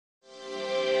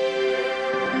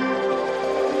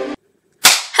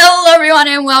everyone,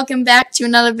 and welcome back to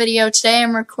another video. Today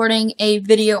I'm recording a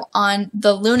video on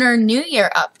the Lunar New Year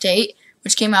update,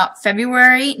 which came out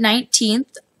February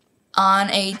 19th on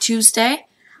a Tuesday,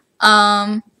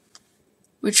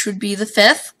 which would be the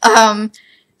 5th.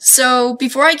 So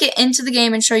before I get into the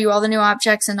game and show you all the new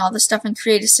objects and all the stuff in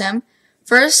Create a Sim,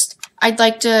 first I'd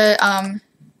like to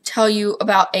tell you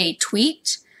about a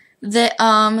tweet that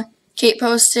Kate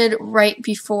posted right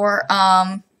before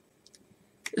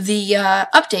the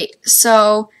update.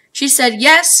 So she said,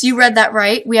 yes, you read that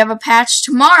right. We have a patch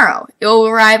tomorrow. It will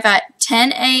arrive at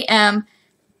 10 a.m.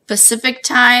 Pacific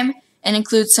time and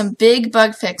includes some big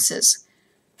bug fixes.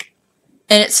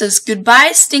 And it says,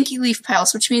 goodbye stinky leaf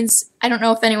piles, which means, I don't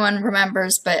know if anyone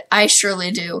remembers, but I surely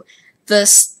do.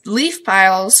 The leaf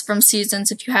piles from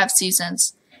Seasons, if you have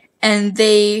Seasons, and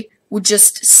they would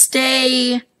just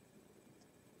stay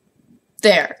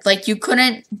there. Like, you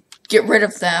couldn't get rid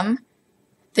of them.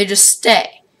 They just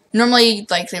stay. Normally,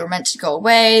 like, they were meant to go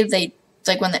away. They,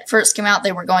 like, when they first came out,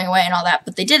 they were going away and all that,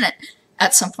 but they didn't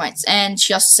at some points. And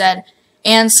she also said,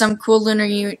 and some cool Lunar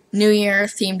New Year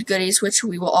themed goodies, which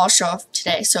we will all show off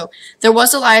today. So there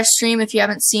was a live stream. If you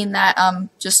haven't seen that,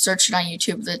 just search it on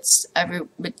YouTube.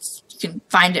 You can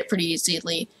find it pretty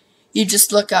easily. You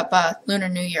just look up Lunar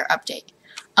New Year update.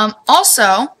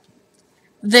 Also,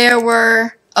 there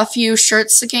were a few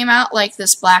shirts that came out, like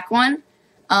this black one.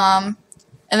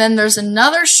 And then there's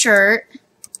another shirt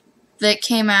that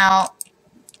came out,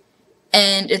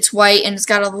 and it's white, and it's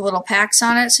got all the little packs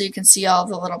on it, so you can see all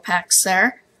the little packs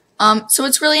there. So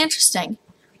it's really interesting.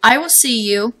 I will see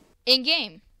you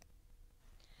in-game.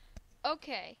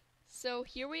 Okay, so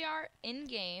here we are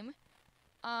in-game.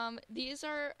 These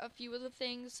are a few of the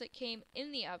things that came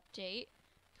in the update.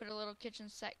 Put a little kitchen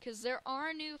set, because there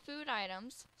are new food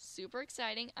items. Super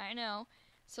exciting, I know.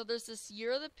 So there's this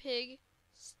Year of the Pig,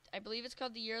 I believe it's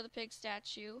called the Year of the Pig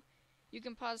statue. You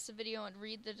can pause the video and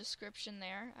read the description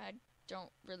there. I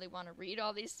don't really want to read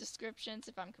all these descriptions,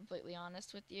 if I'm completely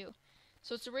honest with you.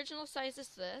 So its original size is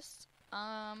this.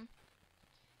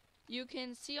 You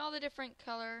can see all the different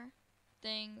color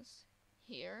things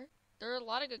here. There are a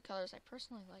lot of good colors. I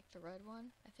personally like the red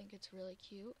one. I think it's really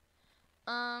cute.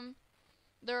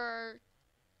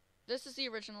 This is the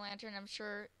original lantern. I'm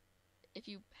sure if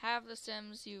you have The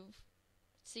Sims, you've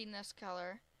seen this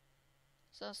color.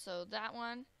 So that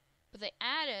one. But they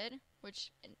added,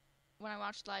 which when I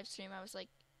watched live stream, I was like,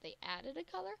 they added a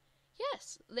color?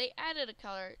 Yes, they added a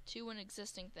color to an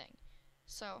existing thing.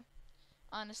 So,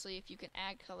 honestly, if you can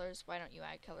add colors, why don't you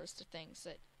add colors to things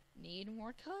that need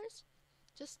more colors?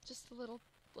 Just a little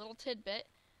tidbit.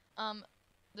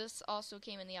 This also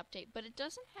came in the update, but it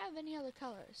doesn't have any other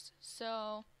colors.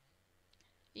 So,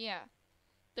 yeah.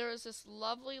 There is this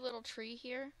lovely little tree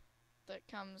here that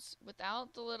comes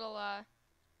without the little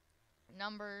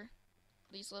number,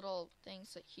 these little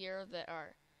things here that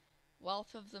are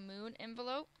Wealth of the Moon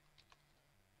envelope.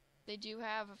 They do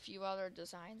have a few other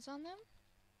designs on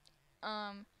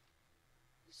them.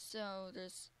 So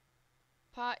there's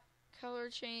pot color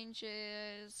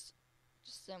changes,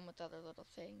 just them with other little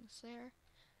things there.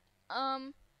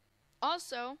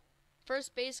 Also,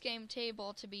 first base game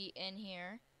table to be in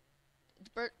here.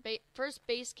 First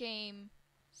base game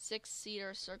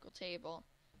 6-seater circle table.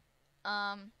 There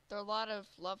are a lot of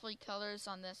lovely colors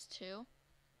on this too.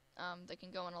 They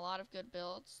can go in a lot of good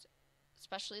builds,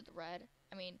 especially the red.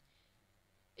 I mean,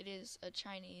 it is a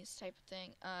Chinese type of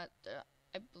thing.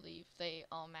 I believe they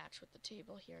all match with the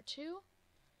table here too.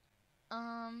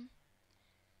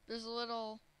 There's a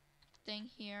little thing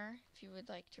here if you would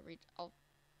like to read. Oh,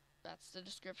 that's the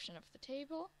description of the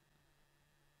table.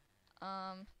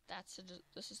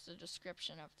 This is the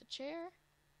description of the chair.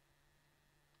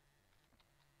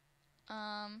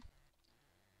 And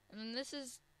then this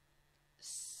is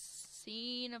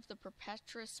scene of the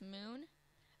perpetuous moon.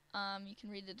 You can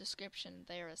read the description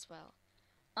there as well.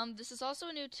 This is also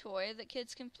a new toy that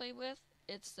kids can play with.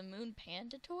 It's the Moon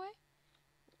Panda toy.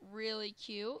 Really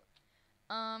cute.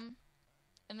 And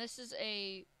this is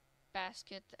a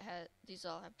basket that has, these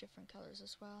all have different colors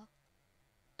as well.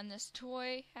 And this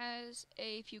toy has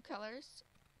a few colors.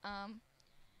 I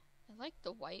like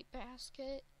the white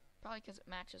basket, probably because it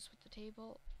matches with the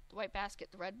table. The white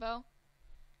basket, the red bow.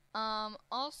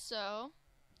 Also,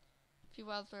 a few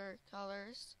other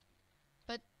colors.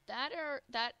 But that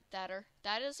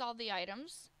is all the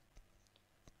items.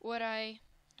 What I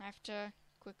have to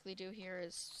quickly do here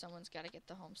is someone's got to get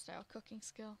the home style cooking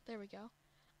skill. There we go.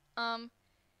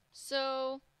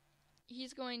 So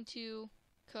he's going to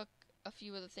cook a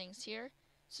few of the things here.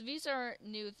 So these are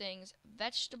new things.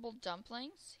 Vegetable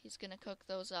dumplings. He's going to cook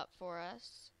those up for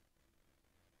us.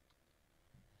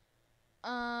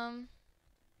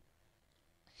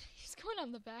 He's going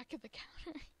on the back of the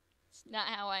counter. It's not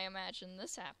how I imagined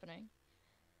this happening.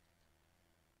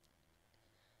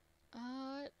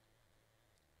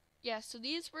 Yeah, so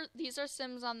these are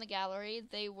Sims on the gallery.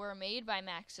 They were made by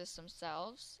Maxis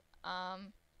themselves.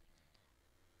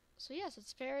 So yes,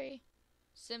 it's very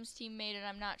Sims team made it.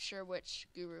 I'm not sure which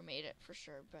guru made it for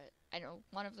sure, but I know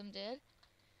one of them did.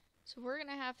 So we're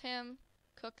gonna have him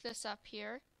cook this up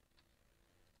here.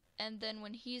 And then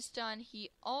when he's done,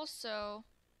 he also,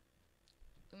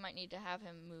 we might need to have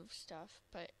him move stuff,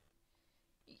 but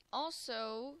he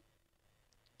also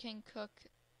can cook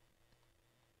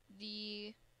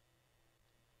the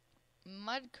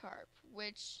mud carp,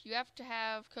 which you have to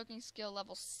have cooking skill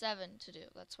level 7 to do.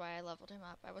 That's why I leveled him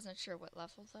up. I wasn't sure what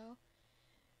level though.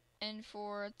 And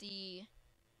for the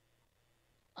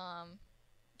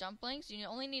dumplings, you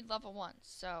only need level 1.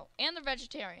 So, and the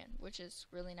vegetarian, which is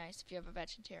really nice if you have a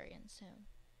vegetarian sim.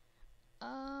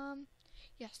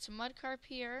 Yeah, so mud carp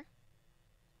here.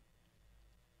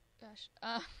 Gosh,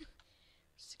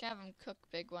 just have him cook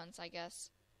big ones, I guess,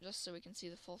 just so we can see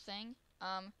the full thing.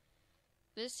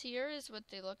 This here is what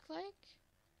they look like.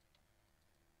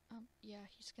 Yeah,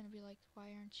 he's gonna be like,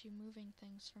 why aren't you moving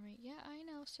things for me? Yeah, I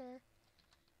know, sir.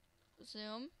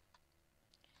 Zoom.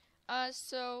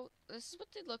 So this is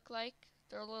what they look like.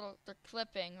 They're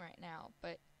clipping right now,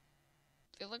 but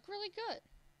they look really good.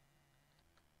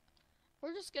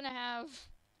 We're just gonna have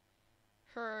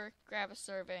her grab a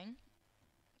serving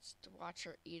just to watch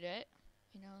her eat it.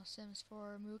 You know, Sims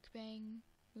 4 mukbang,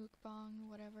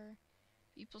 whatever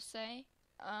people say.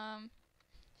 I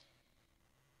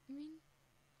mean,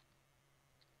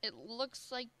 it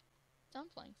looks like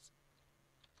dumplings.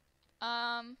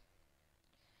 And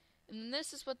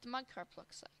this is what the mud carp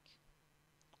looks like.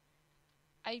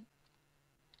 I've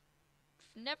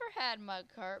never had mud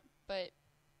carp, but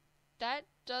that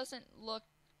doesn't look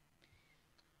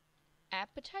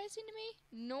appetizing to me,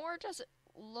 nor does it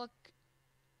look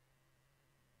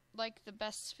like the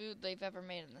best food they've ever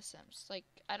made in The Sims. Like,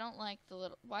 I don't like the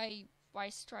little, why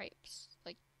stripes?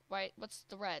 Like, what's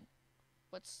the red?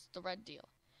 What's the red deal?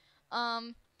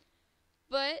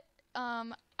 But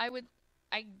I would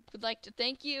like to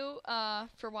thank you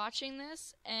for watching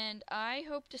this, and I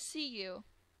hope to see you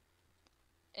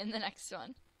in the next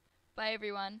one. Bye,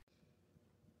 everyone.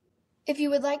 If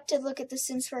you would like to look at the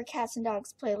Sims 4 Cats and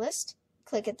Dogs playlist,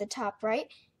 click at the top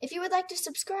right. If you would like to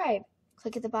subscribe,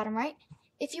 click at the bottom right.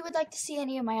 If you would like to see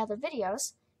any of my other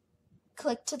videos,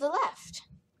 click to the left.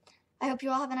 I hope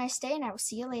you all have a nice day, and I will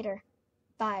see you later.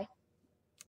 Bye.